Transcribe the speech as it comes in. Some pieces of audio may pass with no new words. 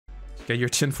Get your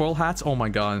tinfoil hats? Oh my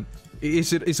god.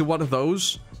 Is it one of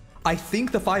those? I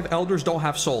think the 5 elders don't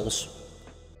have souls.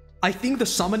 I think the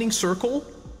summoning circle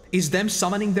is them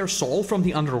summoning their soul from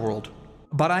the underworld.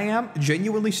 But I am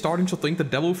genuinely starting to think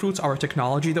that devil fruits are a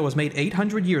technology that was made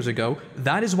 800 years ago.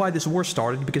 That is why this war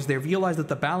started, because they realized that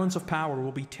the balance of power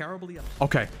will be terribly...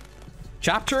 Okay.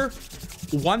 Chapter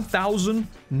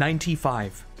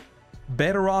 1095.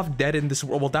 Better off dead in this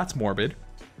world. Well, that's morbid.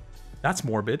 That's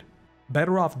morbid.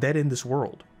 Better off dead in this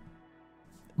world.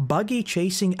 Buggy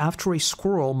chasing after a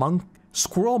squirrel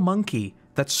monkey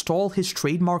that stole his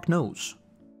trademark nose.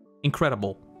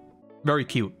 Incredible. Very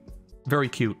cute. Very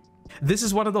cute. This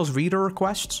is one of those reader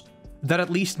requests that at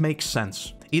least makes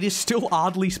sense. It is still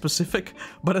oddly specific,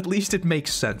 but at least it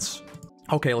makes sense.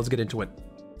 Okay, let's get into it.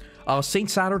 Saint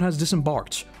Saturn has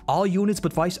disembarked. All units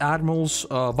but vice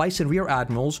and rear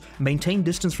admirals maintain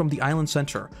distance from the island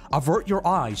center. Avert your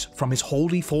eyes from his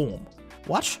holy form.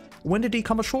 What? When did he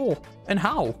come ashore? And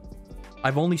how?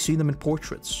 I've only seen them in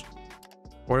portraits.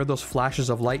 What are those flashes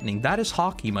of lightning? That is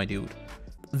hockey, my dude.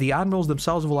 The admirals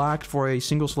themselves will act for a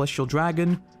single celestial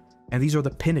dragon, and these are the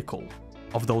pinnacle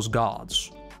of those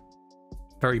gods.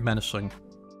 Very menacing.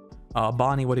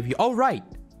 Bonnie, what have you... Oh, right!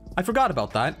 I forgot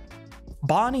about that.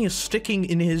 Bonnie is sticking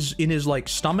in his like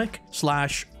stomach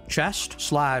slash chest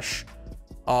slash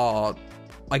I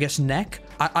guess neck.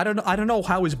 I don't know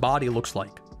how his body looks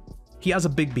like. He has a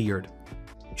big beard.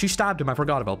 She stabbed him. I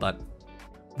forgot about that.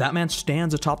 That man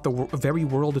stands atop the very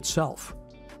world itself.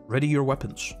 Ready your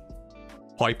weapons.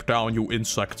 Pipe down, you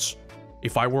insects.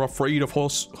 If I were afraid of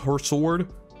her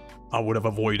sword, I would have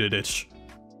avoided it.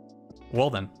 Well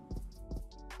then.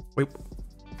 Wait.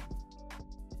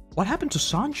 What happened to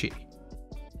Sanji?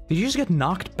 Did he just get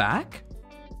knocked back?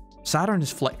 Saturn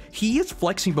is he is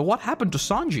flexing, but what happened to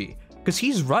Sanji? Because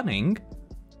he's running,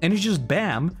 and he's just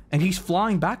bam, and he's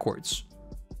flying backwards.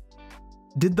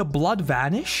 Did the blood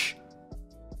vanish?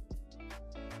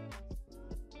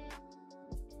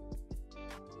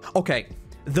 Okay,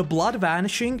 the blood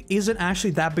vanishing isn't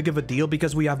actually that big of a deal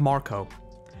because we have Marco.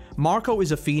 Marco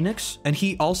is a phoenix, and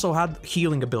he also had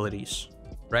healing abilities,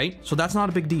 right? So that's not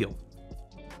a big deal.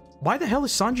 Why the hell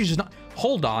is Sanji just not...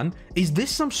 Hold on, is this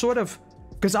some sort of...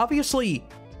 Because obviously,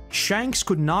 Shanks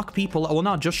could knock people... Well,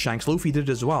 not just Shanks, Luffy did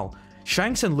it as well.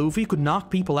 Shanks and Luffy could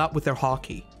knock people out with their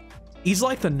hockey. He's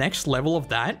like the next level of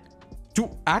that?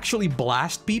 To actually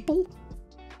blast people?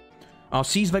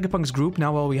 Seize Vegapunk's group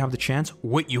now while we have the chance.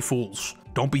 Wait, you fools.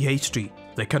 Don't be hasty.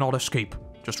 They cannot escape.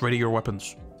 Just ready your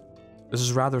weapons. This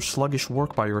is rather sluggish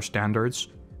work by your standards,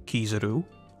 Kizaru.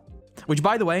 Which,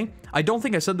 by the way, I don't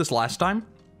think I said this last time.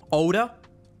 Oda,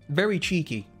 very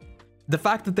cheeky. The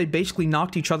fact that they basically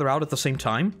knocked each other out at the same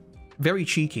time, very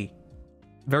cheeky.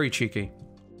 Very cheeky.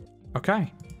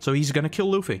 Okay, so he's gonna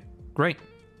kill Luffy. Great.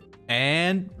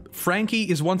 And Franky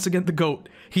is once again the GOAT.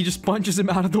 He just punches him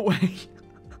out of the way.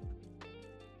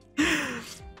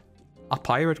 A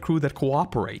pirate crew that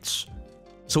cooperates.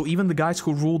 So even the guys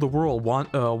who rule the world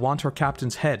want her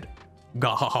captain's head.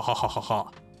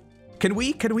 Gahahahaha. Can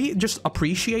we just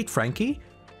appreciate Franky?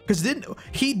 Because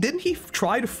didn't he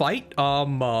try to fight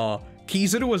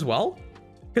Kizaru as well?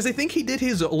 Because I think he did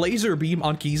his laser beam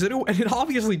on Kizaru and it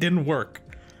obviously didn't work.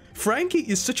 Franky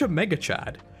is such a mega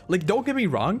chad. Like, don't get me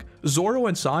wrong, Zoro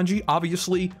and Sanji,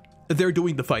 obviously, they're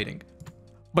doing the fighting.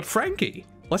 But Franky,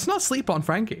 let's not sleep on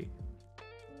Franky.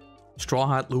 Straw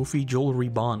Hat Luffy, Jewelry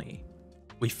Bonnie.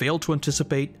 We failed to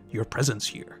anticipate your presence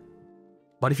here.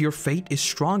 But if your fate is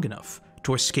strong enough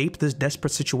to escape this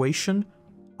desperate situation,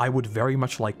 I would very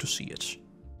much like to see it.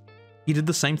 He did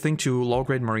the same thing to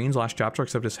low-grade Marines last chapter,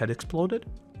 except his head exploded.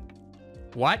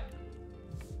 What?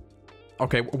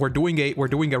 Okay, we're doing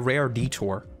a rare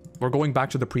detour. We're going back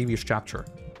to the previous chapter.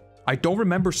 I don't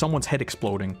remember someone's head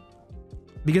exploding.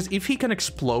 Because if he can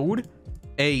explode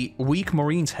a weak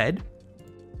Marine's head,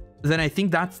 then I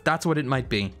think that's what it might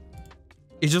be.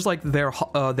 It's just like their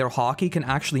hockey can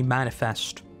actually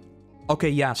manifest. Okay,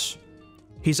 yes.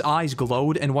 His eyes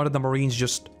glowed and one of the Marines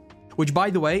just... Which, by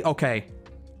the way, okay.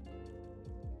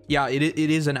 Yeah, it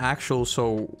is an actual,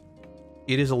 so...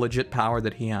 It is a legit power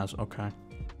that he has, okay.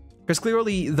 Because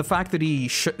clearly, the fact that he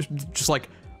just, like,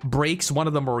 breaks one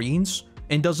of the Marines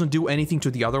and doesn't do anything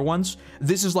to the other ones,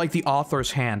 this is like the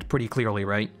author's hand, pretty clearly,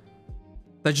 right?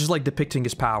 That's just, like, depicting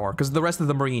his power. Because the rest of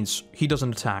the Marines, he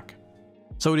doesn't attack.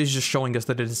 So it is just showing us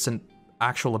that it is an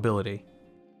actual ability.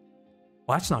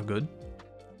 Well, that's not good.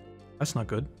 That's not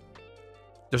good.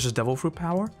 There's just devil fruit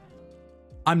power?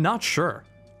 I'm not sure.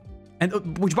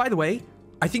 And, which, by the way,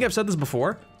 I think I've said this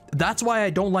before, that's why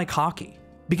I don't like hockey.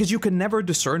 Because you can never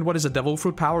discern what is a devil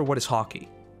fruit power, what is hockey.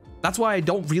 That's why I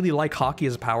don't really like hockey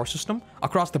as a power system,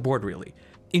 across the board, really.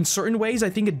 In certain ways, I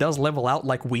think it does level out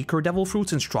like weaker devil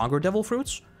fruits and stronger devil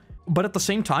fruits. But at the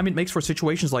same time, it makes for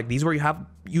situations like these where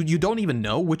you don't even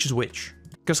know which is which.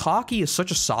 Because hockey is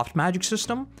such a soft magic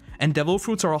system, and devil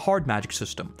fruits are a hard magic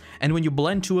system. And when you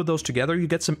blend two of those together, you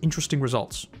get some interesting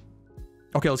results.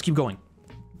 Okay, let's keep going.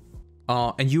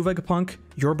 And you, Vegapunk,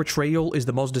 your betrayal is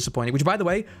the most disappointing. Which, by the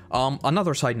way,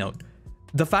 another side note.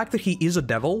 The fact that he is a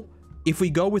devil, if we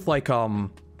go with like,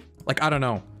 I don't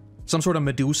know, some sort of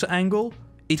Medusa angle,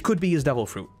 it could be his devil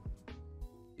fruit.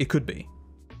 It could be.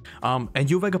 And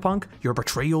you, Vegapunk, your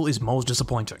betrayal is most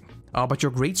disappointing. But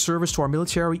your great service to our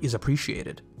military is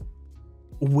appreciated.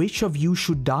 Which of you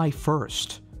should die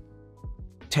first?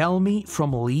 Tell me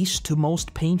from least to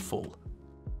most painful.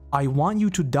 I want you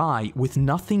to die with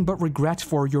nothing but regret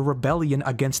for your rebellion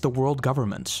against the world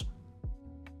governments.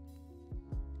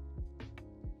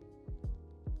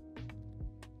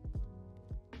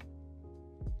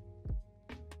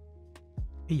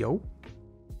 Hey, yo.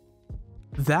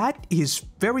 That is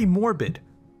very morbid.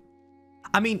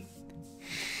 I mean...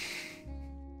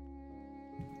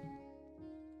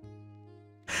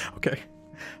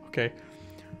 Okay.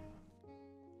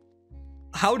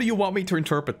 How do you want me to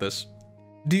interpret this?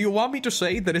 Do you want me to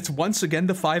say that it's once again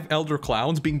the 5 Elder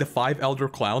Clowns being the 5 Elder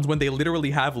Clowns when they literally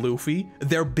have Luffy,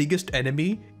 their biggest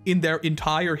enemy in their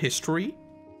entire history?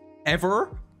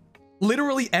 Ever?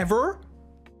 Literally ever?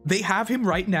 They have him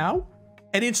right now?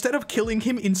 And instead of killing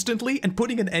him instantly and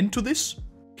putting an end to this,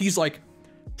 he's like,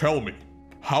 tell me,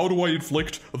 how do I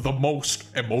inflict the most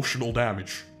emotional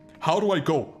damage? How do I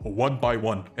go one by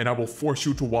one, and I will force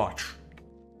you to watch?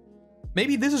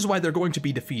 Maybe this is why they're going to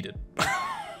be defeated.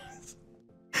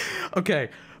 Okay.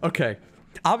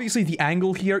 Obviously, the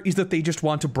angle here is that they just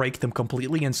want to break them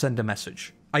completely and send a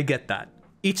message. I get that.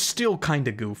 It's still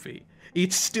kinda goofy.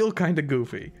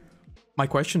 My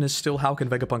question is still, how can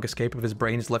Vegapunk escape if his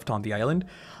brain is left on the island?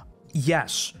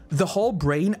 Yes, the whole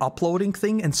brain uploading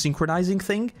thing and synchronizing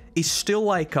thing is still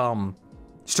like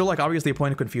obviously a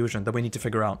point of confusion that we need to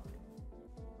figure out.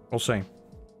 We'll see.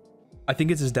 I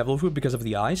think it's his devil fruit because of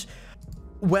the eyes.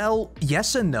 Well,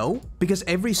 yes and no, because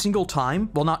every single time,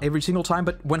 well, not every single time,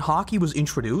 but when hockey was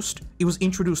introduced, it was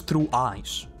introduced through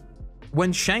eyes.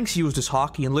 When Shanks used his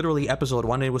hockey in literally episode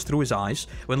 1, it was through his eyes.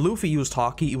 When Luffy used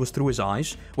hockey, it was through his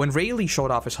eyes. When Rayleigh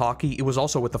showed off his hockey, it was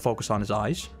also with the focus on his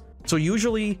eyes. So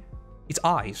usually, it's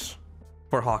eyes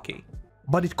for hockey.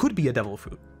 But it could be a devil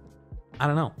fruit. I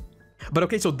don't know. But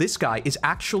okay, so this guy is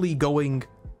actually going...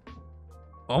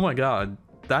 Oh my god.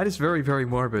 That is very, very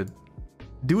morbid.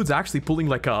 Dude's actually pulling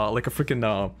like a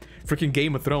freaking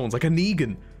Game of Thrones, like a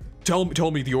Negan.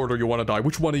 Tell me the order you want to die.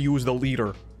 Which one of you is the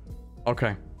leader?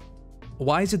 Okay.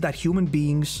 Why is it that human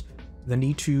beings the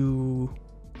need to...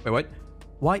 Wait, what?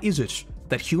 Why is it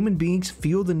that human beings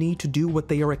feel the need to do what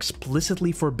they are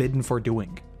explicitly forbidden for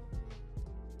doing?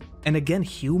 And again,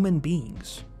 human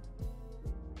beings.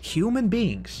 Human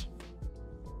beings.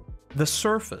 The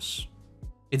surface.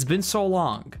 It's been so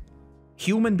long.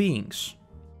 Human beings.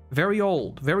 Very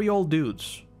old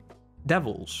dudes.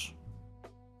 Devils.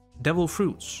 Devil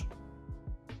fruits.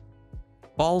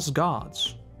 False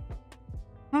gods.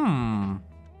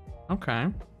 Okay.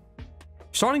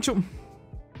 Starting to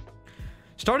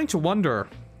wonder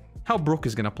how Brook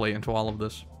is gonna play into all of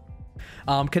this.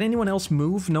 Can anyone else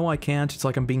move? No, I can't. It's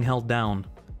like I'm being held down.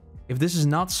 If this is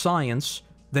not science,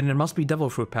 then it must be devil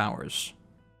fruit powers.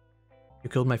 You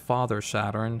killed my father,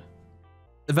 Saturn.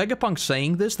 Vegapunk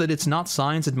saying this, that it's not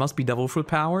science, it must be devil fruit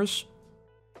powers,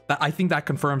 I think that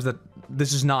confirms that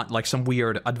this is not like some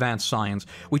weird advanced science.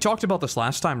 We talked about this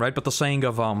last time, right? But the saying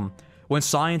of, when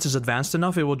science is advanced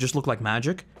enough, it will just look like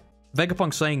magic.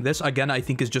 Vegapunk saying this, again, I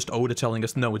think is just Oda telling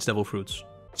us, no, it's devil fruits.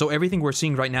 So everything we're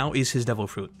seeing right now is his devil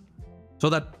fruit. So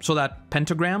that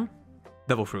pentagram,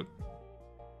 devil fruit.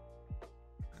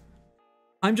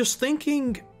 I'm just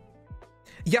thinking...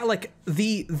 Yeah, like,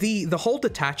 the whole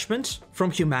detachment from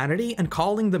humanity and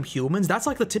calling them humans, that's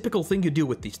like the typical thing you do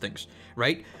with these things,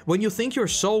 right? When you think you're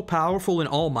so powerful and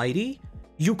almighty,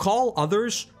 you call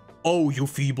others, oh, you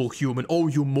feeble human, oh,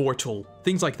 you mortal,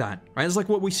 things like that, right? It's like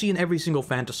what we see in every single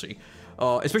fantasy,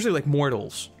 especially like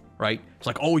mortals, right? It's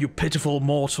like, oh, you pitiful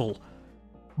mortal.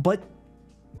 But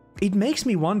it makes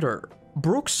me wonder,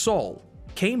 Brook's soul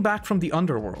came back from the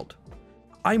underworld.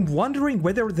 I'm wondering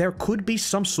whether there could be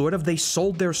some sort of they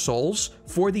sold their souls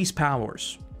for these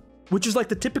powers. Which is like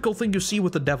the typical thing you see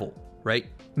with the devil, right?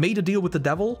 Made a deal with the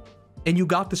devil, and you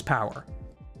got this power.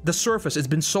 The surface, it's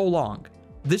been so long.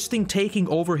 This thing taking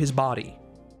over his body.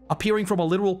 Appearing from a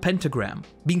literal pentagram.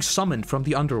 Being summoned from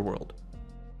the underworld.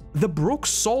 The Brook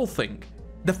soul thing.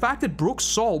 The fact that Brooks'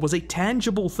 soul was a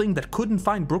tangible thing that couldn't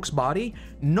find Brooks' body,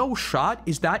 no shot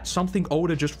is that something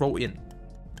Oda just wrote in.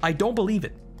 I don't believe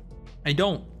it. I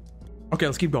don't. Okay,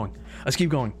 let's keep going. Let's keep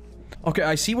going. Okay,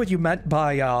 I see what you meant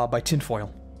by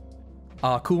tinfoil.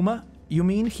 Kuma, you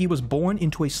mean he was born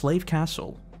into a slave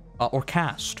castle, or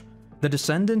caste, the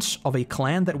descendants of a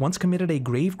clan that once committed a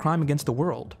grave crime against the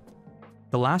world.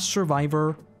 The last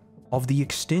survivor of the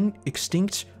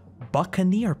extinct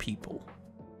Buccaneer people.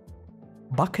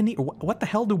 Buccaneer? What the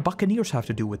hell do Buccaneers have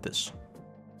to do with this?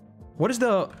 What is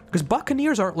the... Because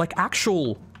Buccaneers are like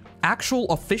actual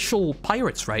official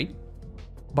pirates, right?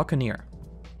 Buccaneer.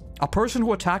 A person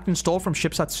who attacked and stole from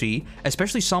ships at sea,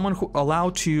 especially someone who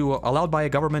allowed by a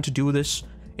government to do this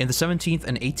in the 17th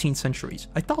and 18th centuries.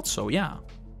 I thought so, yeah.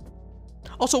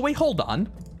 Also, wait, hold on.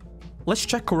 Let's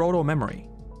check Koroto memory.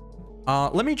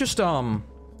 Let me just,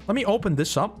 let me open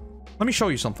this up. Let me show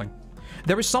you something.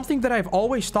 There is something that I've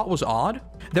always thought was odd.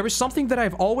 There is something that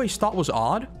I've always thought was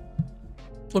odd.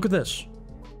 Look at this.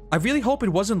 I really hope it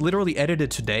wasn't literally edited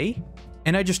today,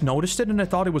 and I just noticed it and I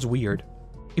thought it was weird.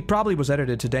 It probably was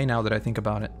edited today now that I think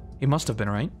about it. It must have been,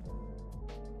 right?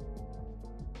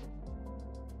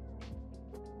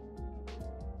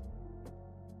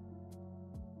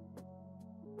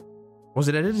 Was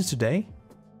it edited today?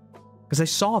 Because I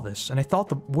saw this and I thought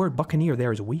the word Buccaneer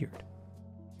there is weird.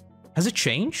 Has it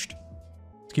changed?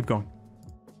 Let's keep going.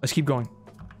 Let's keep going.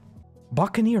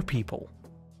 Buccaneer people.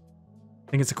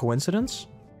 Think it's a coincidence?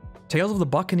 Tales of the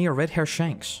Buccaneer Red Hair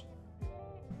Shanks.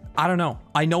 I don't know.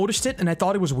 I noticed it and I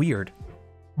thought it was weird.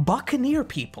 Buccaneer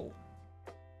people.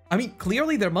 I mean,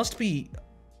 clearly there must be...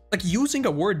 Like, using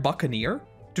a word Buccaneer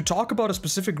to talk about a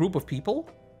specific group of people,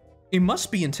 it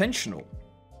must be intentional.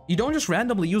 You don't just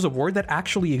randomly use a word that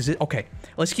actually exists. Okay,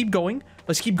 let's keep going.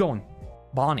 Let's keep going.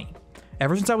 Bonnie.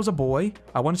 Ever since I was a boy,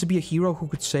 I wanted to be a hero who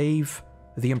could save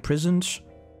the imprisoned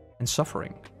and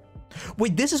suffering.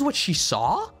 Wait, this is what she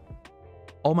saw?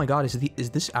 Oh my god, is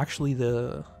this actually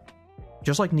the...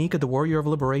 Just like Nika, the warrior of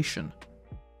liberation.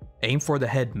 Aim for the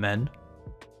head, men.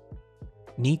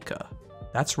 Nika.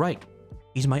 That's right.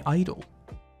 He's my idol.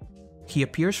 He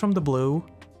appears from the blue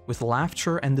with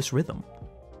laughter and this rhythm.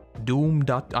 Doom.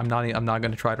 I'm not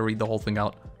gonna try to read the whole thing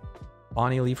out.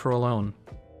 Bonnie, leave her alone.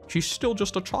 She's still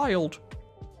just a child.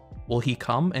 Will he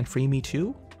come and free me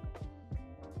too?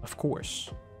 Of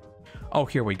course. Oh,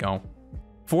 here we go.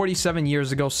 47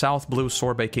 years ago, South Blue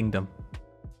Sorbet Kingdom.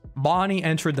 Bonnie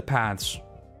entered the paths.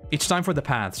 It's time for the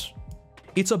paths.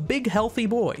 It's a big, healthy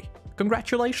boy.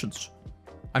 Congratulations.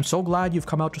 I'm so glad you've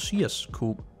come out to see us,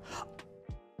 Kuma.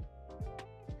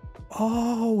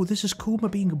 Oh, this is Kuma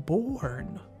being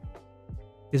born.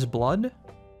 His blood?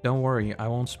 Don't worry, I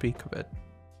won't speak of it.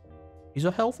 He's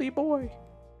a healthy boy.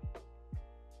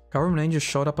 Government angels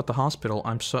showed up at the hospital.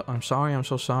 I'm sorry, I'm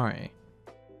so sorry.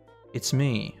 It's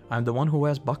me. I'm the one who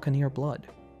has Buccaneer blood.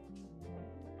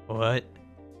 What?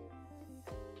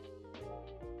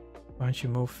 Why don't you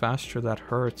move faster? That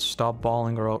hurts. Stop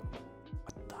bawling or else...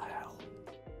 What the hell?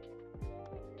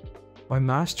 My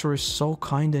master is so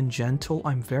kind and gentle.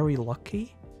 I'm very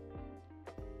lucky.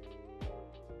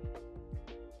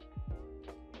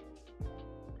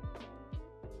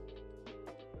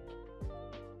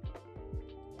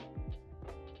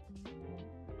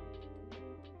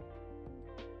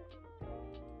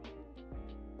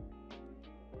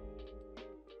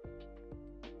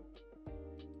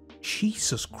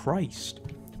 Jesus Christ.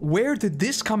 Where did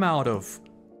this come out of?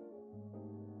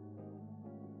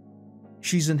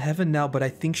 She's in heaven now, but I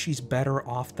think she's better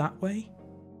off that way.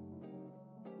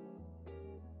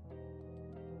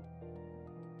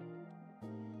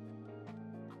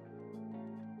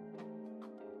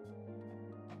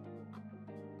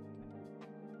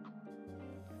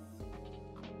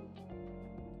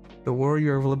 The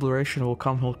warrior of liberation will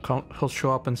come. He'll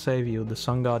show up and save you. The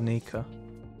sun god Nika.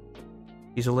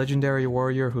 He's a legendary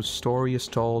warrior whose story is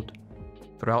told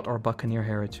throughout our Buccaneer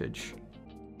heritage.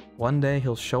 One day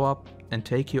he'll show up and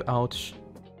take you out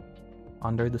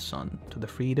under the sun to the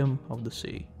freedom of the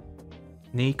sea.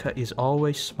 Nika is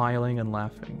always smiling and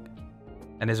laughing,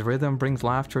 and his rhythm brings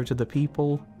laughter to the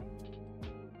people.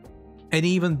 And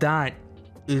even that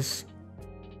is...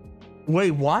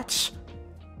 Wait, what?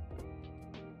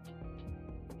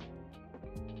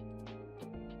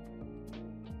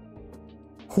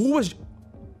 Who was...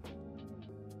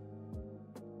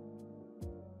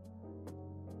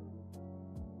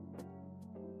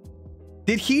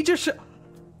 Did he just...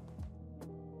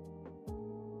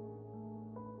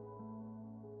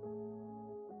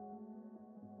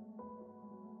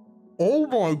 Oh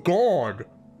my god.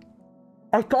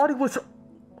 I thought it was...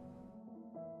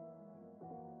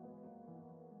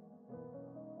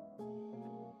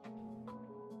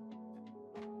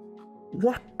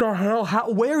 What the hell?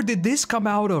 Where did this come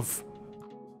out of?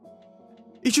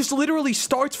 It just literally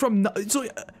starts from... So,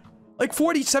 like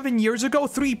 47 years ago,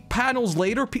 3 panels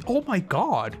later, oh my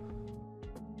god.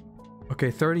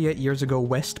 Okay, 38 years ago,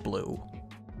 West Blue.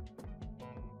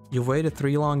 You've waited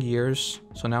 3 long years,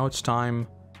 so now it's time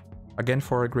again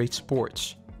for a great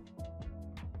sports.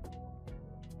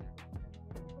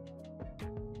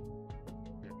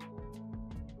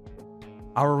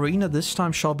 Our arena this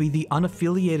time shall be the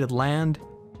unaffiliated land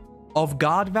of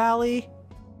God Valley.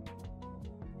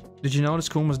 Did you notice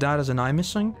Kuma's dad has an eye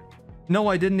missing? No,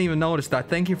 I didn't even notice that.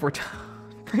 Thank you for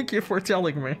thank you for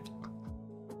telling me.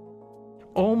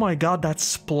 Oh my god, that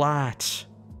splat.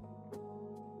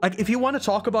 Like, if you want to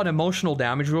talk about emotional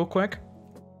damage real quick,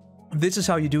 this is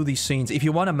how you do these scenes. If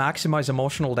you want to maximize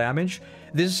emotional damage,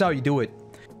 this is how you do it.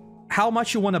 How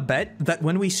much you want to bet that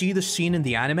when we see the scene in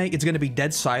the anime, it's going to be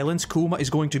dead silence, Kuma is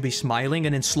going to be smiling,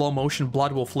 and in slow motion,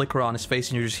 blood will flicker on his face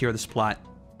and you just hear the splat.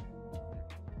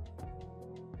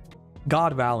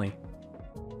 God Valley.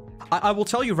 I will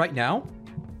tell you right now,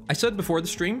 I said before the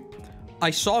stream,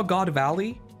 I saw God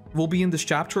Valley will be in this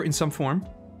chapter in some form.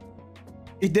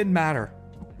 It didn't matter.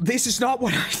 This is not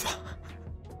what I thought.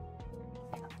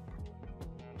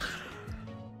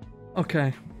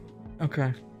 Okay.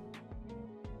 Okay.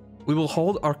 We will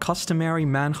hold our customary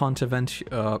manhunt event,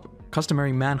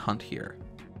 here.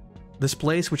 This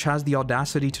place, which has the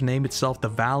audacity to name itself the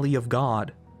Valley of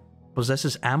God,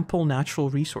 possesses ample natural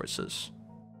resources.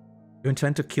 You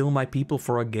intend to kill my people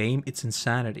for a game? It's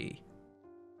insanity.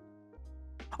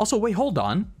 Also, wait, hold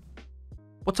on.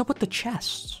 What's up with the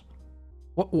chests?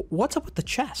 What's up with the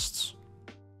chests?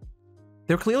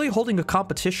 They're clearly holding a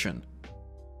competition.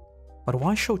 But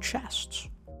why show chests?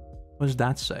 What does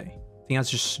that say? I think that's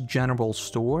just general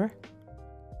store.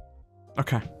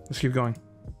 Okay, let's keep going.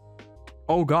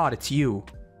 Oh god, it's you.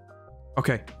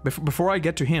 Okay, before I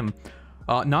get to him,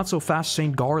 not so fast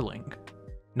Saint Garling.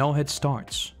 No head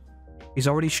starts. He's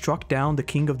already struck down the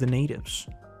king of the natives.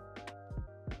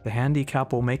 The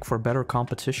handicap will make for better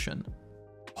competition.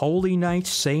 Holy Knight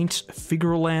Saint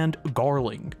Figureland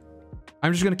Garling.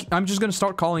 I'm just gonna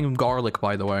start calling him Garlic,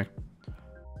 by the way.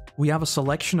 We have a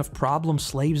selection of problem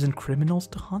slaves and criminals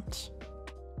to hunt.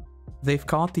 They've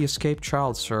caught the escaped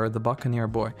child, sir, the Buccaneer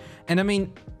boy. And I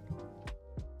mean,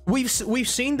 we've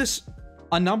seen this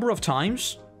a number of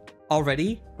times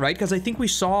already, right? Because I think we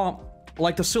saw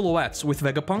like the silhouettes with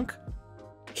Vegapunk.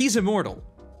 He's immortal.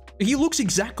 He looks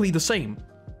exactly the same.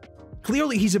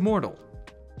 Clearly, he's immortal.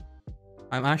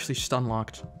 I'm actually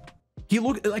stun-locked. He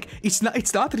look like it's not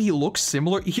that he looks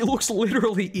similar. He looks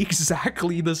literally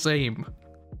exactly the same.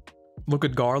 Look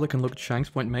at Garlic and look at Shanks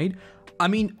point made. I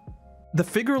mean, the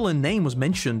Figureland name was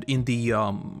mentioned in the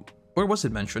where was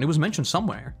it mentioned? It was mentioned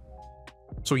somewhere.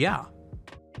 So yeah.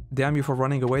 Damn you for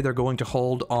running away. They're going to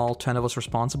hold all 10 of us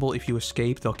responsible. If you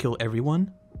escape, they'll kill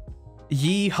everyone.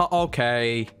 Yeehaw.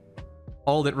 Okay.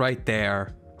 Hold it right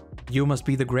there. You must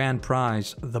be the grand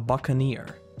prize, the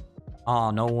Buccaneer.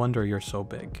 Ah, no wonder you're so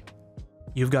big.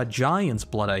 You've got giant's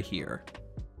blood, I hear.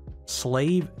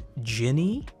 Slave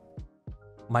Ginny?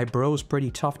 My bro's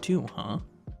pretty tough too, huh?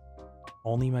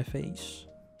 Only my face.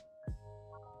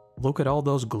 Look at all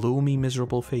those gloomy,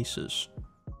 miserable faces.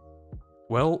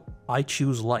 Well, I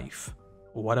choose life.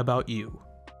 What about you?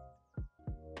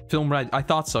 Film Red. I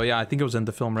thought so, yeah. I think it was in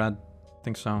the Film Red. I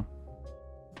think so.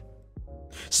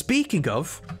 Speaking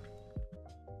of...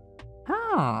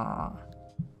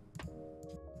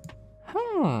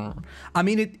 I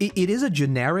mean, it is a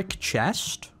generic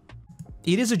chest.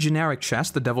 It is a generic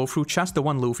chest, the Devil Fruit chest, the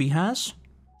one Luffy has.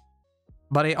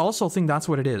 But I also think that's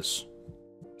what it is.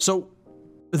 So,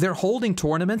 they're holding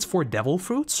tournaments for Devil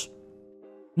Fruits?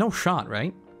 No shot,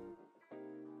 right?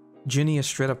 Ginny is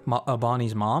straight up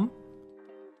Bonnie's mom?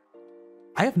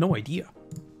 I have no idea.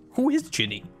 Who is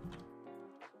Ginny?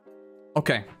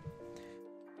 Okay.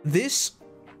 This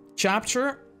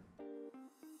chapter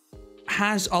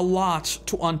has a lot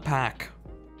to unpack.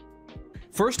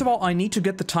 First of all, I need to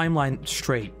get the timeline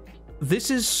straight. This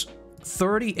is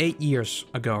 38 years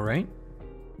ago, right?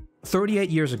 38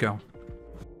 years ago.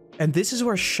 And this is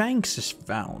where Shanks is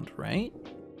found, right?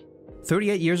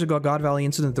 38 years ago, God Valley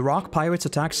incident. The Rock Pirates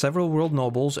attacked several world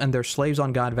nobles and their slaves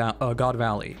on God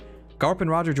Valley. Garp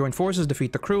and Roger join forces,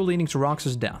 defeat the crew, leading to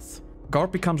Rox's death.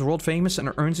 Garp becomes world famous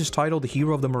and earns his title, the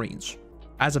Hero of the Marines.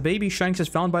 As a baby, Shanks is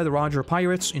found by the Roger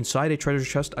Pirates inside a treasure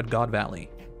chest at God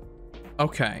Valley.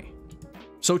 Okay.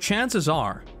 So chances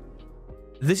are,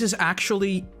 this is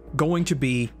actually going to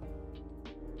be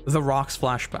the Rock's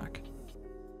flashback.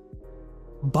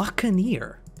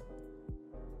 Buccaneer.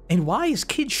 And why is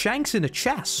Kid Shanks in a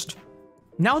chest?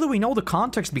 Now that we know the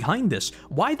context behind this,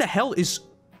 why the hell is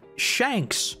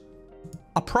Shanks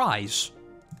a prize?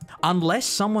 Unless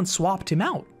someone swapped him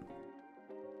out.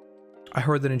 I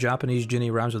heard that in Japanese, Ginny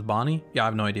rhymes with Bonnie. Yeah, I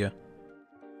have no idea.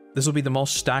 This will be the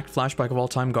most stacked flashback of all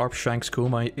time. Garp, Shanks,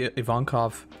 Kuma,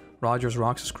 Ivankov, Rogers,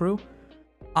 Rox's crew.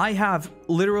 I have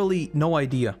literally no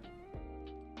idea.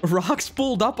 Rox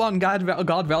pulled up on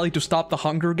God Valley to stop the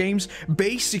Hunger Games.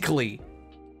 Basically,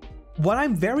 what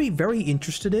I'm very, very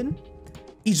interested in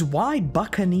is why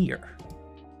Buccaneer?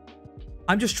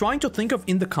 I'm just trying to think of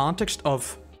in the context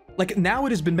of, like, now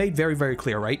it has been made very, very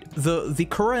clear, right? The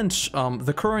current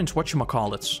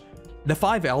whatchamacallits, the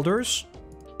 5 elders,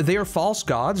 they are false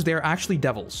gods, they're actually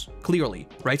devils, clearly,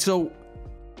 right? So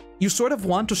you sort of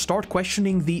want to start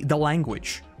questioning the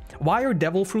language. Why are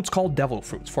devil fruits called devil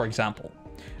fruits, for example,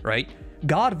 right?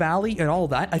 God Valley and all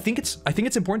that, I think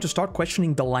it's important to start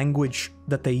questioning the language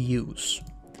that they use.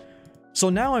 So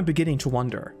now I'm beginning to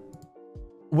wonder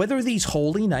whether these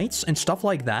holy knights and stuff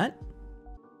like that,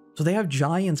 so they have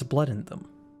giant's blood in them.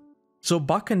 So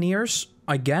Buccaneers,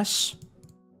 I guess,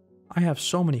 I have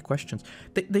so many questions.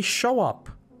 They show up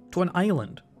to an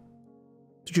island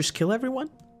to just kill everyone?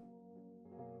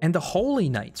 And the holy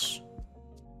knights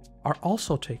are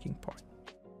also taking part.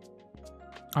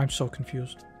 I'm so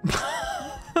confused.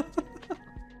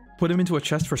 Put him into a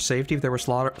chest for safety if they were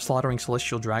slaughtering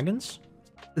celestial dragons?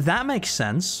 That makes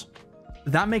sense.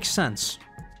 That makes sense.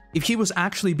 If he was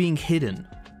actually being hidden,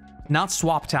 not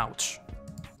swapped out.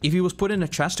 If he was put in a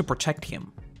chest to protect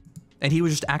him, and he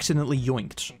was just accidentally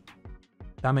yoinked.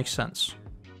 That makes sense.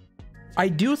 I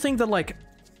do think that, like,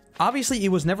 obviously it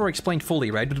was never explained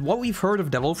fully, right? But what we've heard of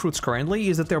devil fruits currently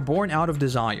is that they're born out of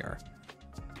desire.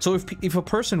 So if a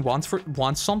person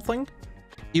wants something,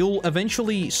 it'll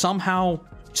eventually somehow,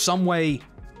 some way,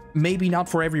 maybe not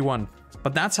for everyone,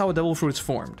 but that's how a devil fruit's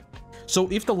formed. So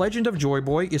if the legend of Joy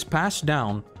Boy is passed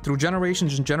down through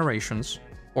generations and generations,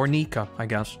 or Nika, I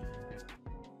guess,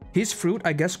 his fruit,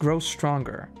 I guess, grows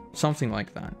stronger. Something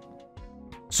like that.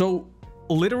 So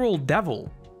literal devil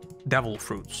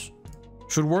fruits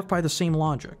should work by the same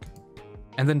logic.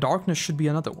 And then darkness should be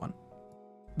another one.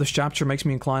 This chapter makes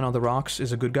me incline on the rocks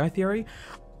is a good guy theory.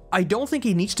 I don't think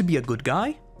he needs to be a good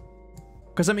guy.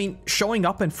 Because, I mean, showing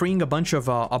up and freeing a bunch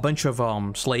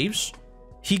of slaves,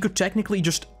 he could technically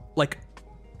just, like,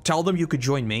 tell them you could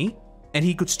join me, and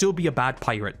he could still be a bad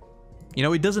pirate. You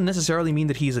know, it doesn't necessarily mean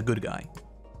that he's a good guy.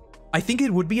 I think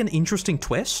it would be an interesting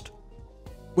twist,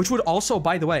 which would also,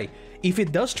 by the way, if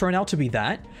it does turn out to be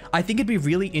that, I think it'd be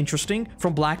really interesting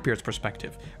from Blackbeard's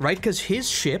perspective, right? Because his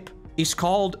ship is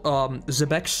called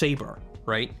Zebek's Saber,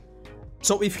 right?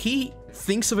 So if he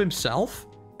thinks of himself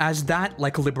as that,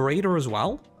 like, liberator as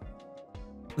well,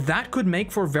 that could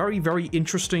make for very, very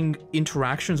interesting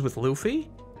interactions with Luffy,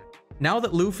 now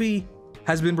that Luffy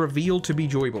has been revealed to be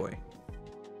Joy Boy.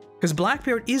 Because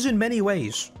Blackbeard is in many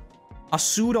ways a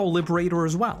pseudo-liberator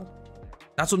as well.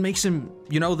 That's what makes him,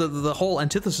 you know, the whole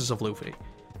antithesis of Luffy.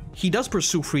 He does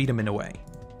pursue freedom in a way.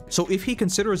 So if he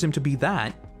considers him to be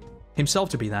that, himself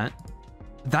to be that,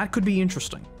 that could be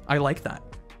interesting. I like that.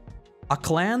 A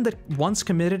clan that once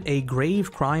committed a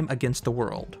grave crime against the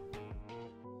world.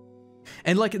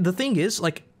 And, like, the thing is,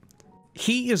 like,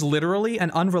 he is literally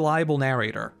an unreliable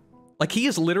narrator. Like, he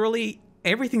is literally,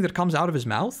 everything that comes out of his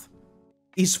mouth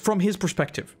is from his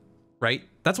perspective, right?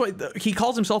 That's why he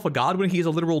calls himself a god when he is a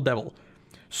literal devil.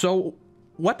 So,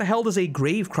 what the hell does a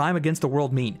grave crime against the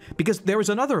world mean? Because there is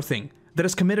another thing that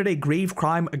has committed a grave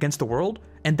crime against the world,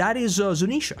 and that is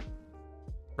Zunesha,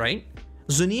 right?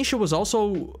 Zunesha was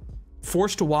also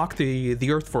forced to walk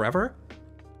the earth forever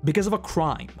because of a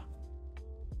crime.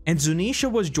 And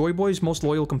Zunesha was Joy Boy's most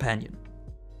loyal companion.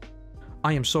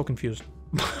 I am so confused.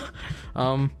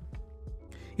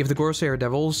 If the Corsair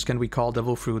Devils, can we call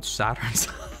devil fruits Saturns?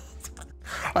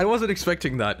 I wasn't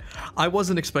expecting that. I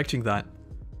wasn't expecting that.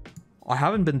 I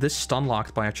haven't been this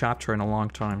stun-locked by a chapter in a long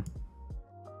time.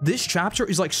 This chapter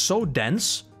is, like, so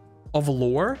dense of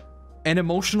lore and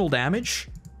emotional damage,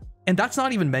 and that's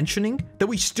not even mentioning that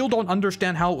we still don't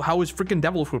understand how his freaking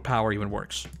devil fruit power even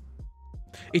works.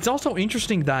 It's also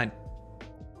interesting that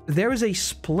there is a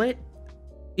split.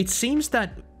 It seems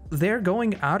that they're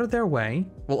going out of their way,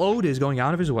 well, Oda is going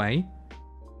out of his way,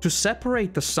 to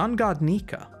separate the sun god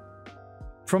Nika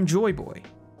from Joy Boy.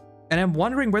 And I'm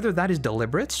wondering whether that is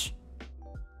deliberate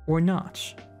or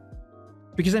not.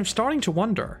 Because I'm starting to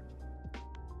wonder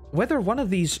whether one of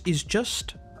these is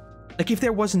just, like, if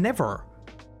there was never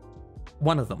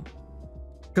one of them.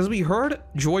 Because we heard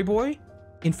Joy Boy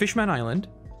in Fishman Island,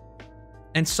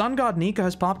 and Sun God Nika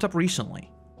has popped up recently.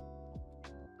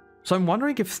 So I'm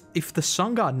wondering if the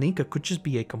Sun God Nika could just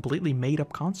be a completely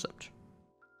made-up concept.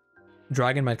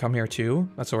 Dragon might come here too.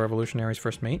 That's how revolutionaries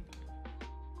first meet.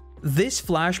 This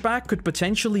flashback could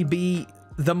potentially be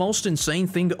the most insane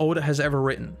thing Oda has ever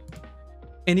written.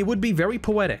 And it would be very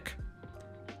poetic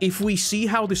if we see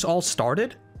how this all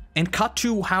started and cut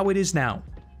to how it is now.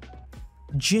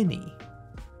 Ginny.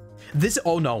 This,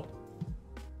 oh no.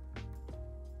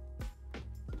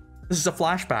 This is a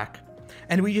flashback.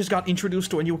 And we just got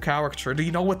introduced to a new character. Do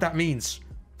you know what that means?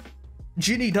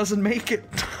 Ginny doesn't make it.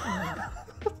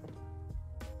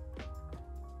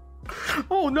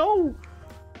 Oh no!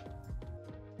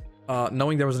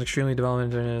 Knowing there was an extremely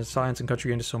development in science and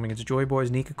country and assuming it's Joy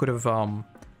Boys, Nika could have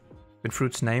been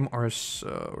Fruit's name or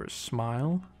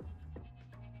Smile.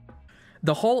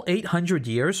 The whole 800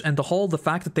 years and the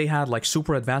fact that they had like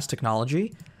super advanced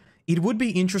technology, it would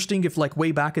be interesting if like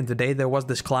way back in the day there was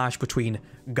this clash between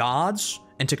gods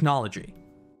and technology.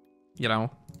 You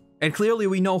know? And clearly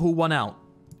we know who won out.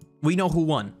 We know who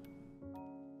won.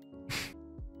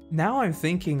 Now I'm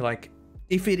thinking like,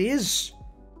 if it is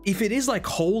like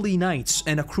holy knights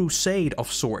and a crusade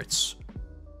of sorts,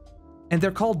 and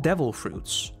they're called devil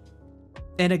fruits,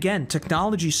 and again,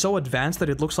 technology is so advanced that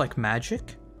it looks like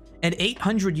magic, and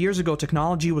 800 years ago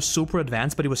technology was super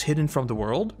advanced but it was hidden from the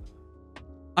world,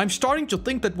 I'm starting to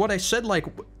think that what I said like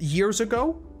years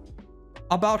ago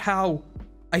about how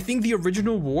I think the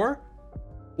original war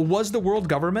was the world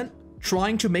government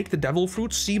trying to make the devil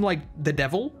fruits seem like the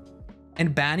devil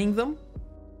and banning them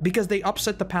because they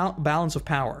upset the balance of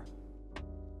power.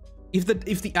 If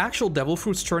the actual devil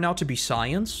fruits turn out to be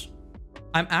science,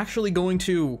 I'm actually going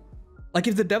to, like,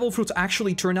 if the devil fruits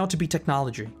actually turn out to be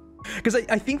technology, because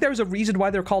I think there's a reason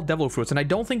why they're called devil fruits, and I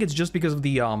don't think it's just because of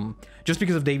the just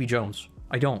because of Davy Jones.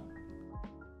 I don't.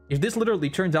 If this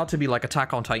literally turns out to be like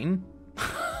Attack on Titan,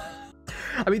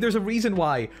 I mean, there's a reason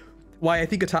why I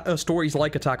think stories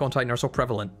like Attack on Titan are so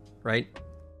prevalent, right?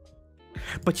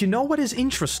 But you know what is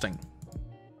interesting?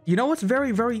 You know what's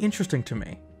very, very interesting to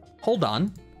me? Hold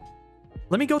on.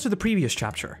 Let me go to the previous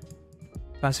chapter.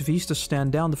 Pacifista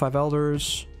stand down, the 5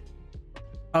 elders.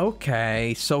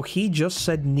 Okay, so he just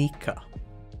said Nika.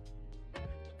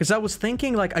 Because I was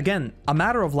thinking, like, again, a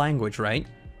matter of language, right?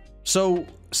 So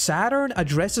Saturn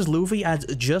addresses Luffy as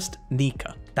just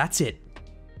Nika. That's it.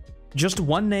 Just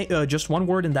one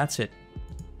word and that's it.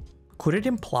 Could it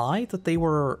imply that they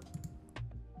were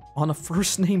on a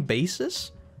first name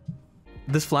basis?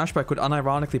 This flashback could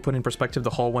unironically put in perspective the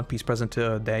whole One Piece present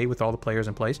day with all the players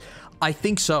in place. I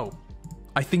think so.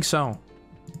 I think so.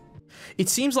 It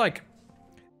seems like,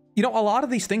 you know, a lot of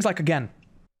these things, like, again,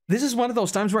 this is one of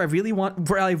those times where I really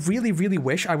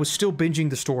wish I was still binging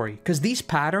the story, because these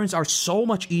patterns are so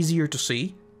much easier to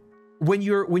see when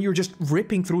you're just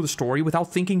ripping through the story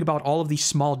without thinking about all of these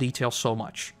small details so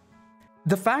much.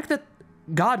 The fact that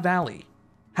God Valley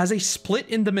has a split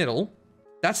in the middle,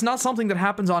 that's not something that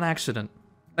happens on accident.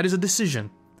 That is a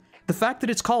decision. The fact that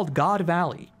it's called God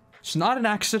Valley, it's not an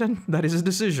accident, that is a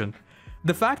decision.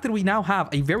 The fact that we now have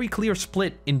a very clear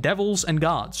split in devils and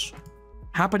gods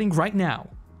happening right now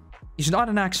is not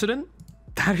an accident,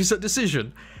 that is a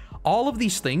decision. All of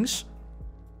these things,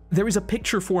 there is a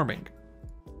picture forming.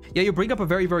 Yeah, you bring up a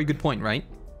very, very good point, right?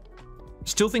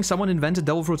 Still think someone invented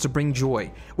devil fruits to bring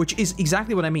joy, which is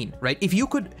exactly what I mean, right? If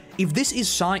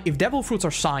devil fruits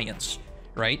are science,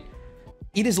 right?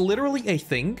 It is literally a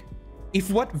thing.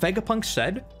 If what Vegapunk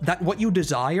said, that what you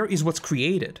desire is what's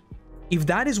created, if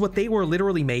that is what they were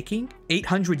literally making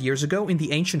 800 years ago in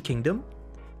the ancient kingdom,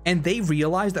 and they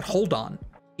realized that, hold on,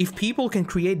 if people can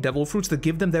create devil fruits that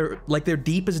give them their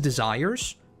deepest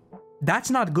desires,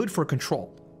 that's not good for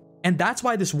control. And that's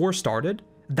why this war started.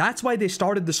 That's why they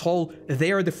started this whole,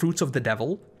 they are the fruits of the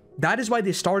devil. That is why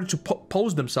they started to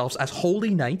pose themselves as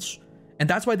holy knights. And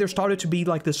that's why there started to be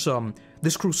like this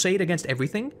this crusade against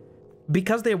everything,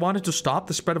 because they wanted to stop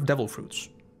the spread of devil fruits.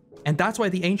 And that's why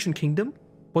the ancient kingdom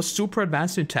was super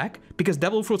advanced in tech, because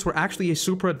devil fruits were actually a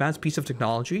super advanced piece of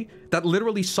technology that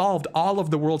literally solved all of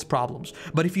the world's problems.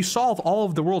 But if you solve all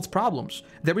of the world's problems,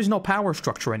 there is no power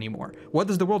structure anymore. What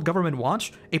does the world government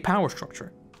want? A power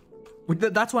structure.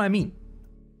 That's what I mean.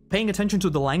 Paying attention to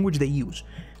the language they use.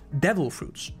 Devil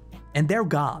fruits. And their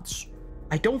gods.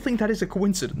 I don't think that is a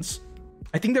coincidence.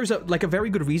 I think there's a very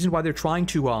good reason why they're trying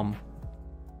to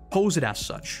pose it as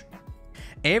such.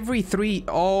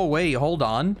 Oh wait, hold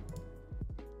on.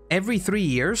 Every 3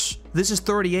 years? This is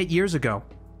 38 years ago.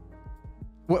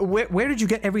 Where did you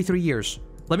get every 3 years?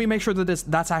 Let me make sure that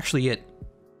that's actually it.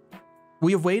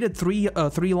 We have waited three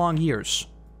long years.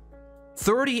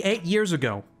 38 years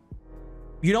ago.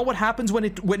 You know what happens when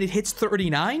it hits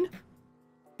 39?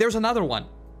 There's another one.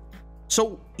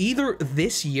 So either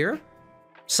this year,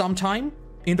 sometime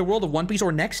in the world of One Piece,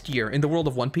 or next year in the world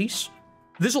of One Piece,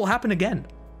 This will happen again.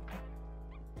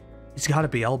 It's gotta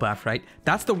be Elbaf, right?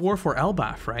 That's the war for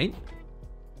Elbaf, right?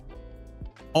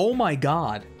 Oh my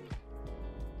god.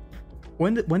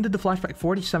 When did the flashback?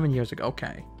 47 years ago.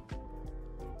 Okay.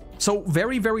 So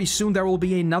very, very soon there will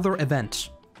be another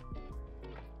event.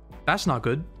 That's not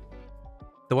good.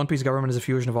 The One Piece government is a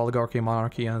fusion of oligarchy,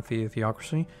 monarchy, and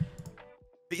theocracy.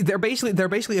 They're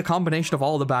basically a combination of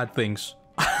all the bad things.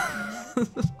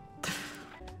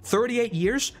 38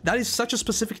 years? That is such a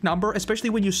specific number, especially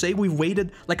when you say we've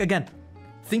waited... Like, again,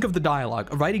 think of the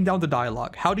dialogue. Writing down the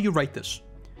dialogue. How do you write this?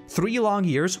 3 long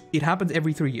years. It happens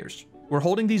every 3 years. We're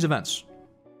holding these events.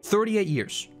 38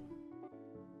 years.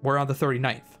 We're on the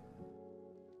 39th.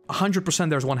 100%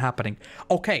 there's one happening.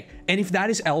 Okay, and if that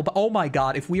is Elbaf... Oh my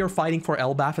god, if we are fighting for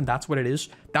Elbaf and that's what it is,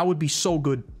 that would be so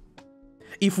good.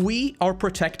 If we are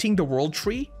protecting the World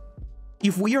Tree,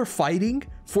 if we are fighting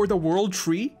for the World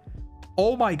Tree,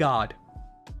 oh my god.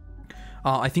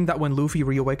 I think that when Luffy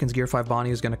reawakens Gear 5 Bonnie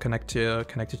is going to connect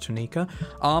it to Nika.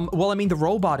 Well, I mean, the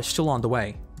robot is still on the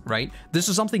way, right? This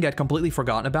is something I'd completely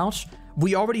forgotten about.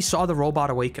 We already saw the robot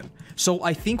awaken. So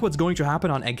I think what's going to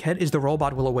happen on Egghead is the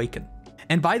robot will awaken.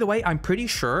 And by the way, I'm pretty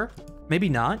sure, maybe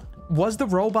not, was the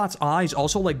robot's eyes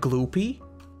also like gloopy?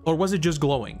 Or was it just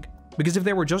glowing? Because if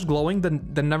they were just glowing,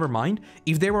 then never mind.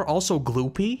 If they were also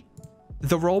gloopy,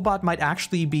 the robot might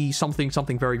actually be something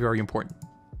very, very important.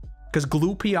 Because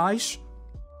gloopy eyes,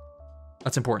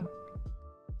 that's important.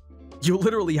 You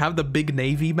literally have the big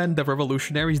Navy men, the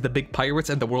revolutionaries, the big pirates,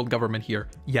 and the world government here.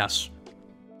 Yes.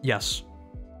 Yes.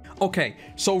 Okay,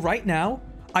 so right now,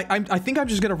 I think I'm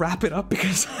just gonna wrap it up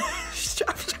because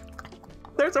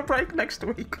there's a break next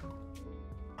week.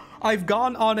 I've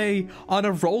gone on a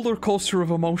roller coaster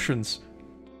of emotions.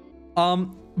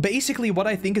 Basically what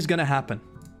I think is gonna happen.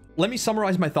 Let me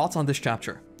summarize my thoughts on this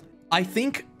chapter. I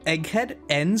think Egghead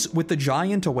ends with the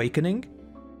giant awakening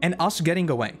and us getting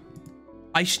away.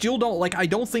 I still don't I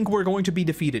don't think we're going to be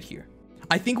defeated here.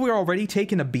 I think we're already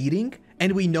taking a beating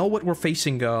and we know what we're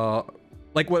facing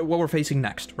what we're facing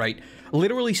next, right?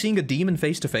 Literally seeing a demon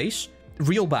face to face,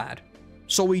 real bad.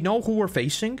 So we know who we're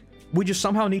facing. We just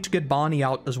somehow need to get Bonnie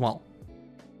out as well.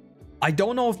 I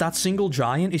don't know if that single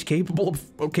giant is capable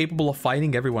of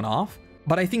fighting everyone off,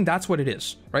 but I think that's what it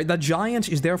is, right? That giant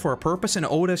is there for a purpose and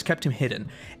Oda has kept him hidden.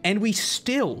 And we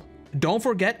still don't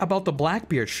forget about the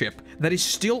Blackbeard ship that is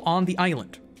still on the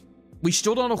island. We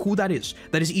still don't know who that is.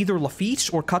 That is either Lafitte's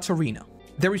or Katarina.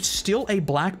 There is still a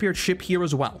Blackbeard ship here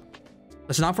as well.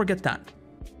 Let's not forget that.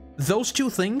 Those two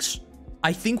things,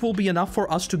 I think, will be enough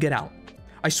for us to get out.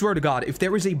 I swear to God, if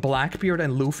there is a Blackbeard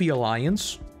and Luffy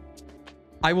alliance,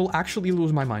 I will actually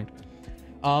lose my mind.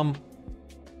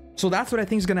 So that's what I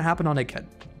think is going to happen on Egghead.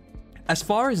 As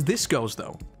far as this goes,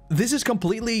 though, this is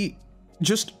completely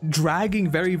just dragging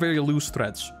very, very loose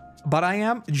threads. But I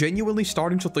am genuinely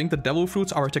starting to think that devil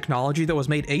fruits are a technology that was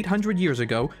made 800 years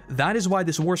ago. That is why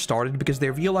this war started, because they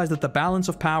realized that the balance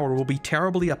of power will be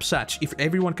terribly upset if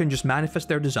everyone can just manifest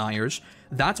their desires.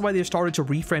 That's why they started to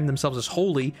reframe themselves as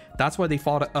holy. That's why they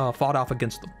fought off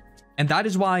against them. And that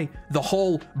is why the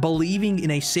whole believing in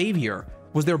a savior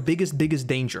was their biggest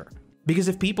danger. Because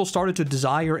if people started to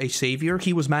desire a savior,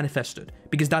 he was manifested.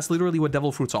 Because that's literally what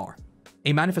devil fruits are.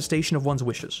 A manifestation of one's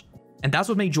wishes. And that's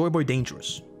what made Joy Boy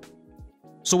dangerous.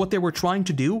 So what they were trying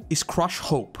to do is crush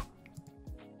hope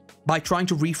by trying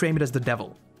to reframe it as the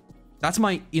devil. That's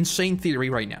my insane theory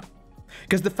right now.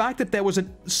 Because the fact that there was a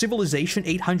civilization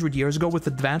 800 years ago with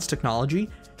advanced technology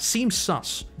seems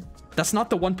sus. That's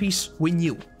not the One Piece we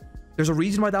knew. There's a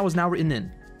reason why that was now written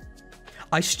in.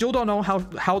 I still don't know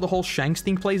how the whole Shanks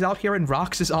thing plays out here, and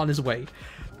Rox is on his way.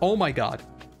 Oh my god.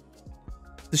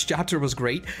 This chapter was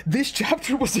great. This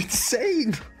chapter was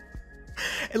insane.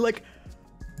 And like...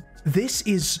 This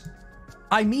is...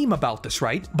 I meme about this,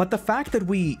 right? But the fact that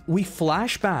we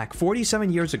flash back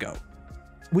 47 years ago,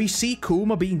 we see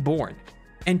Kuma being born,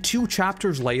 and 2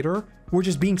 chapters later, we're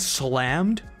just being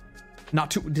slammed. Not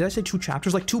 2... Did I say 2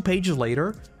 chapters? Like 2 pages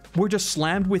later, we're just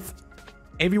slammed with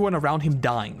everyone around him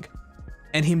dying,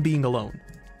 and him being alone.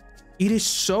 It is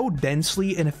so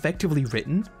densely and effectively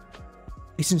written.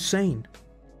 It's insane.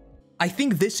 I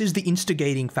think this is the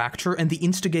instigating factor and the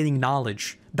instigating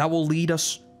knowledge that will lead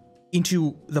us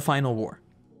into the final war.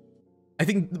 I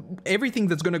think everything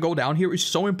that's going to go down here is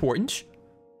so important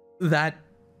that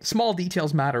small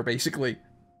details matter, basically.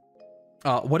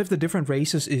 What if the different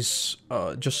races is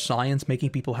just science making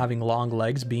people having long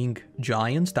legs being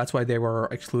giants? That's why they were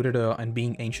excluded and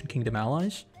being Ancient Kingdom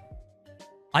allies?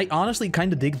 I honestly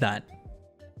kind of dig that.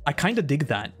 I kind of dig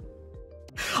that.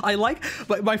 I like,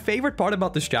 my favorite part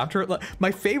about this chapter,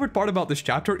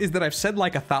 is that I've said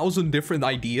like 1,000 different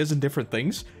ideas and different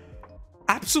things.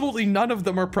 Absolutely none of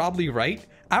them are probably right.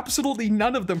 Absolutely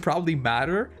none of them probably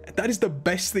matter. That is the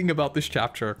best thing about this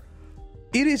chapter.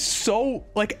 It is so,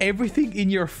 like, everything in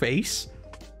your face.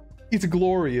 It's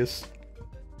glorious.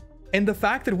 And the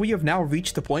fact that we have now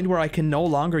reached the point where I can no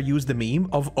longer use the meme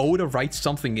of Oda writes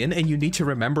something in and you need to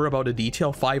remember about a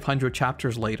detail 500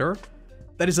 chapters later.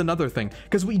 That is another thing.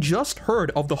 Because we just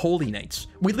heard of the Holy Knights.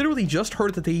 We literally just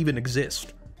heard that they even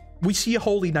exist. We see a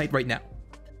Holy Knight right now.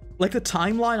 Like, the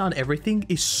timeline on everything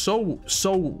is so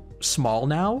small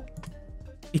now.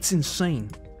 It's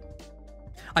insane.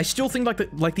 I still think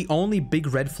like the only big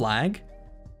red flag,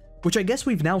 which I guess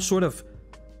we've now sort of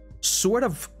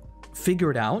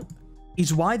figured out,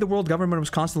 is why the world government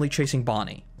was constantly chasing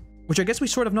Bonnie, which I guess we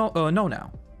sort of know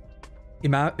now.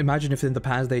 Imagine if in the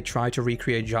past they tried to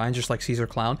recreate giants just like Caesar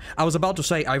Clown. I was about to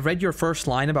say, I read your first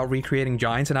line about recreating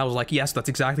giants and I was like, yes, that's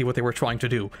exactly what they were trying to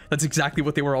do. That's exactly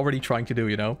what they were already trying to do,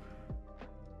 you know?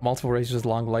 Multiple races,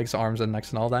 long legs, arms, and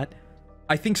necks, and all that.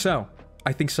 I think so.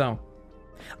 I think so.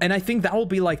 And I think that will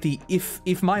be like the,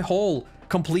 if my whole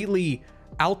completely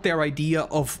out there idea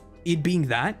of it being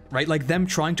that, right? Like them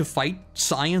trying to fight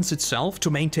science itself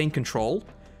to maintain control.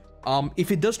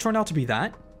 If it does turn out to be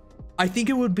that, I think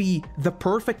it would be the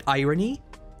perfect irony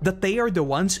that they are the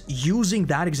ones using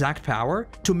that exact power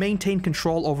to maintain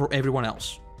control over everyone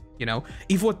else. You know,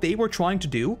 if what they were trying to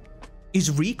do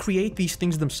is recreate these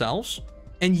things themselves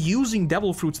and using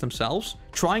devil fruits themselves,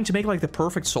 trying to make like the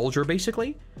perfect soldier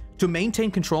basically, to maintain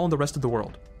control in the rest of the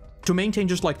world, to maintain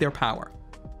just like their power.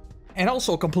 And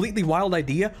also, a completely wild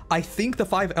idea, I think the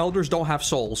 5 elders don't have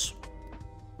souls.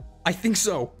 I think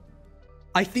so.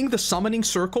 I think the summoning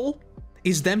circle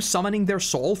is them summoning their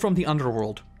soul from the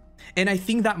underworld. And I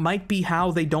think that might be how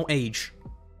they don't age.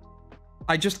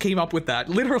 I just came up with that.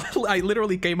 I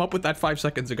literally came up with that 5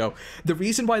 seconds ago. The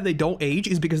reason why they don't age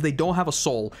is because they don't have a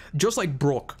soul. Just like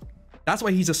Brook. That's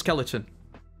why he's a skeleton.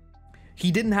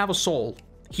 He didn't have a soul.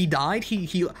 He died,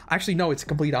 he actually, no, it's the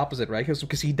complete opposite, right?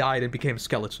 Because he died and became a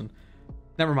skeleton.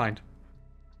 Never mind.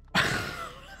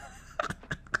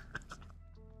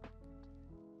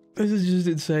 This is just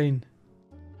insane.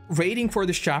 Rating for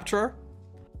this chapter,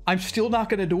 I'm still not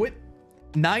gonna do it.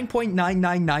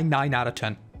 9.9999 out of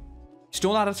 10.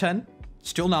 Still not a 10.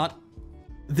 Still not.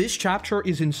 This chapter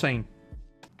is insane.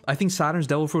 I think Saturn's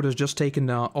Devil Fruit has just taken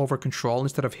over control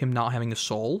instead of him not having a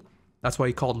soul. That's why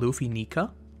he called Luffy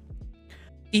Nika.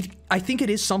 I think it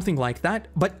is something like that,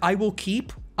 but I will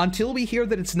keep, until we hear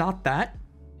that it's not that,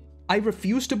 I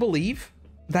refuse to believe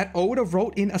that Oda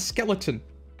wrote in a skeleton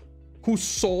whose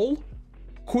soul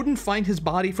couldn't find his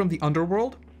body from the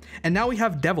underworld, and now we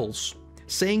have devils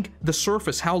saying the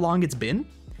surface how long it's been,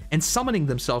 and summoning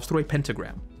themselves through a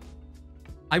pentagram.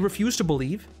 I refuse to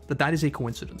believe that that is a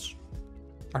coincidence.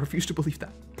 I refuse to believe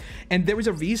that. And there is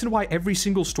a reason why every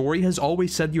single story has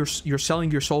always said you're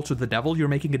selling your soul to the devil, you're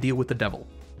making a deal with the devil.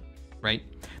 Right?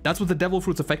 That's what the devil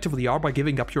fruits effectively are by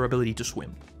giving up your ability to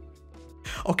swim.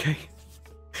 Okay.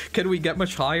 Can we get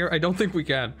much higher? I don't think we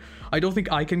can. I don't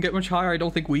think I can get much higher. I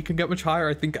don't think we can get much higher.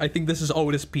 I think this is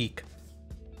Oda's peak.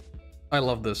 I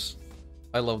love this.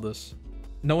 I love this.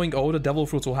 Knowing Oda, devil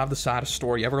fruits will have the saddest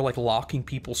story ever, like locking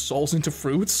people's souls into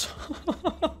fruits.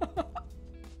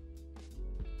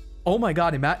 Oh my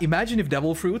god, imagine if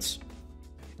devil fruits...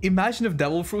 Imagine if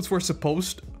devil fruits were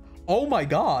supposed... Oh my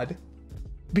god!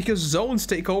 Because zones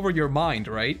take over your mind,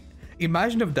 right?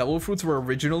 Imagine if devil fruits were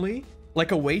originally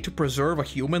like a way to preserve a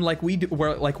human, like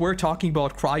we're talking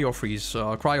about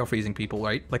cryo-freezing people,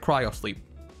 right? Like cryo-sleep.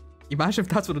 Imagine if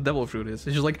that's what a devil fruit is.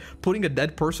 It's just like putting a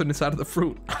dead person inside of the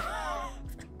fruit.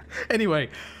 Anyway,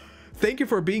 thank you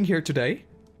for being here today.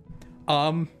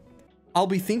 I'll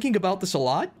be thinking about this a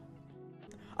lot.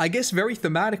 I guess very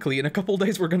thematically, in a couple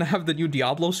days we're gonna have the new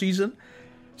Diablo season,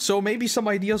 so maybe some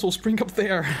ideas will spring up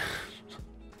there.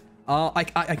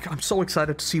 I'm so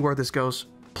excited to see where this goes.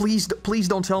 Please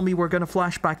don't tell me we're gonna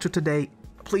flashback to today.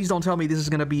 Please don't tell me this is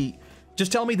gonna be...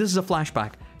 Just tell me this is a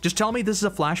flashback. Just tell me this is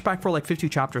a flashback for like 50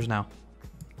 chapters now.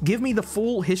 Give me the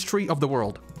full history of the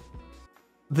world.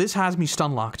 This has me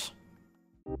stun locked.